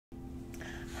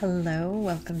Hello,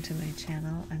 welcome to my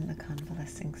channel. I'm the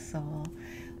Convalescing Soul.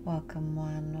 Welcome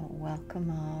one, welcome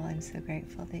all. I'm so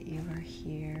grateful that you are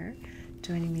here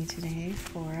joining me today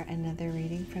for another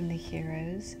reading from the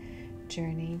Hero's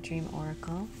Journey Dream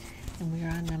Oracle. And we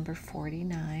are on number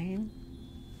 49,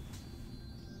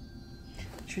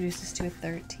 which reduces to a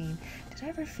 13. Did I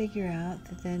ever figure out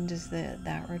that then does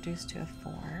that reduce to a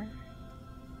 4?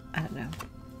 I don't know.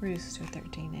 Reduces to a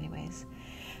 13 anyways.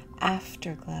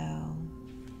 Afterglow.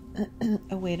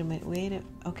 Oh, wait a minute,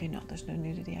 okay, no, there's no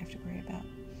nudity I have to worry about.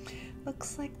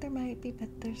 Looks like there might be, but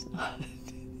there's not.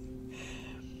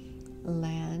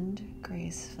 Land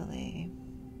gracefully.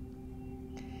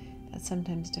 That's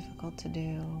sometimes difficult to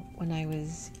do. When I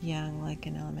was young, like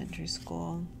in elementary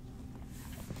school,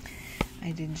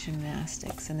 I did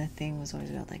gymnastics, and the thing was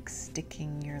always about like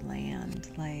sticking your land,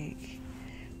 like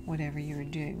whatever you were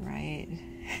doing, right?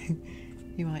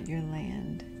 You want your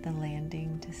land, the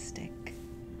landing to stick.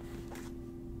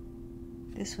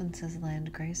 This one says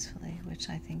land gracefully, which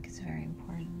I think is very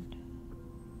important.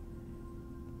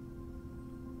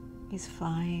 He's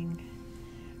flying.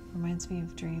 Reminds me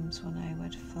of dreams when I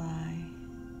would fly.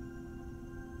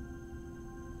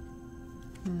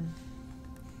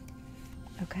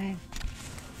 Okay.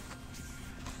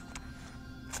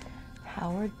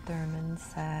 Howard Thurman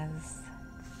says,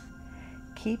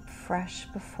 "Keep fresh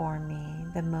before me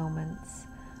the moments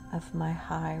of my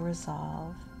high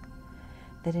resolve,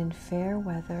 that in fair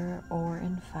weather or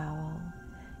in foul,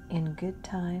 in good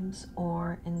times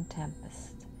or in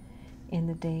tempest, in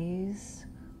the days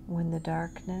when the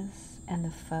darkness and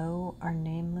the foe are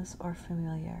nameless or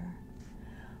familiar,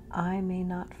 I may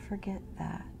not forget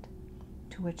that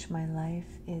to which my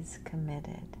life is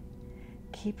committed.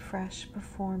 Keep fresh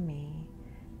before me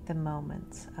the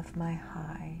moments of my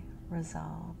high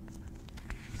resolve."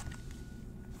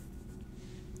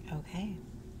 Okay.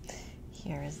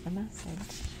 Here is the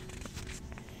message.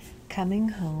 Coming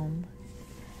home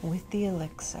with the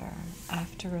elixir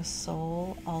after a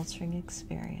soul-altering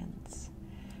experience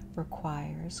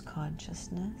requires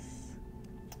consciousness,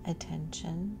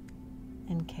 attention,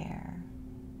 and care.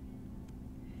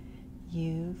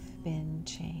 You've been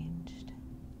changed.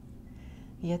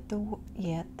 Yet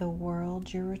the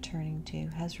world you're returning to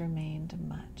has remained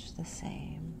much the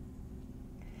same.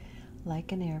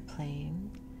 Like an airplane,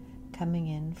 coming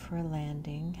in for a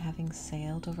landing, having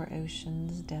sailed over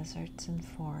oceans, deserts, and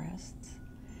forests,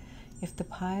 if the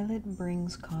pilot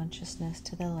brings consciousness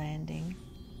to the landing,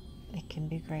 it can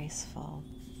be graceful,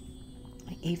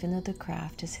 even though the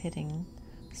craft is hitting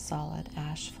solid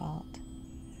asphalt.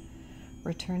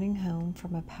 Returning home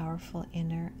from a powerful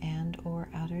inner and or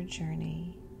outer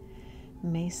journey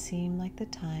may seem like the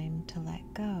time to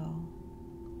let go,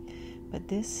 but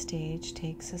this stage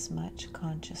takes as much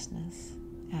consciousness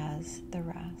as the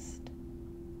rest.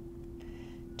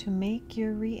 To make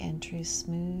your re-entry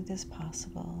smooth as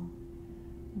possible,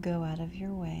 go out of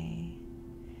your way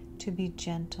to be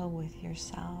gentle with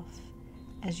yourself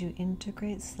as you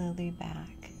integrate slowly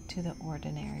back to the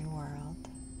ordinary world.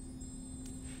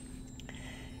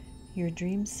 Your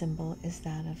dream symbol is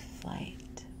that of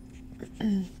flight.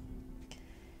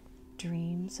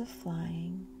 Dreams of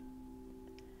flying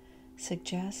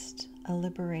suggest a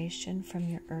liberation from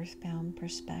your earthbound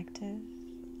perspective,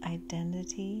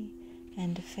 identity,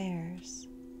 and affairs.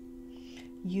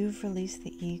 You've released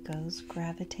the ego's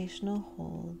gravitational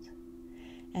hold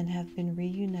and have been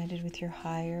reunited with your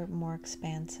higher, more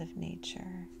expansive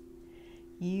nature.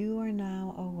 You are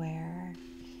now aware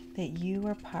that you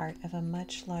are part of a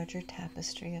much larger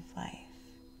tapestry of life.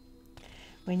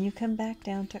 When you come back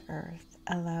down to earth,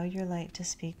 allow your light to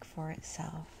speak for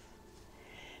itself.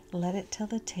 Let it tell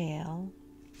the tale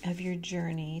of your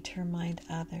journey to remind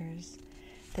others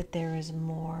that there is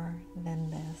more than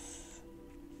this.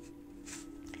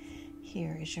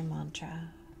 Here is your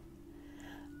mantra.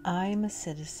 I am a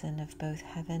citizen of both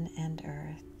heaven and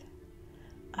earth.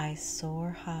 I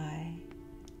soar high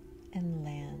and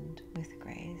land with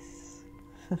grace.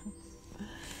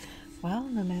 Well,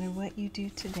 no matter what you do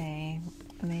today,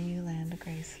 may you land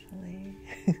gracefully.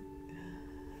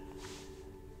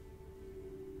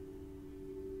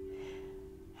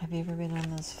 Have you ever been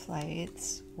on those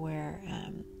flights where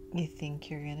you think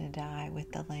you're gonna die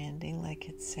with the landing, like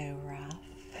it's so rough?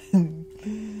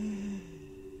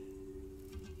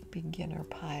 Beginner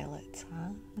pilots,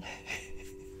 huh?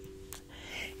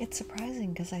 It's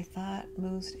surprising because I thought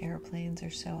most airplanes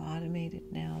are so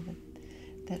automated now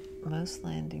that most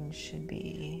landings should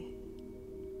be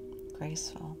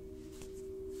graceful.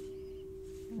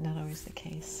 Not always the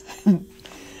case.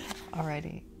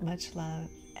 Alrighty, much love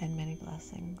and many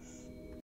blessings.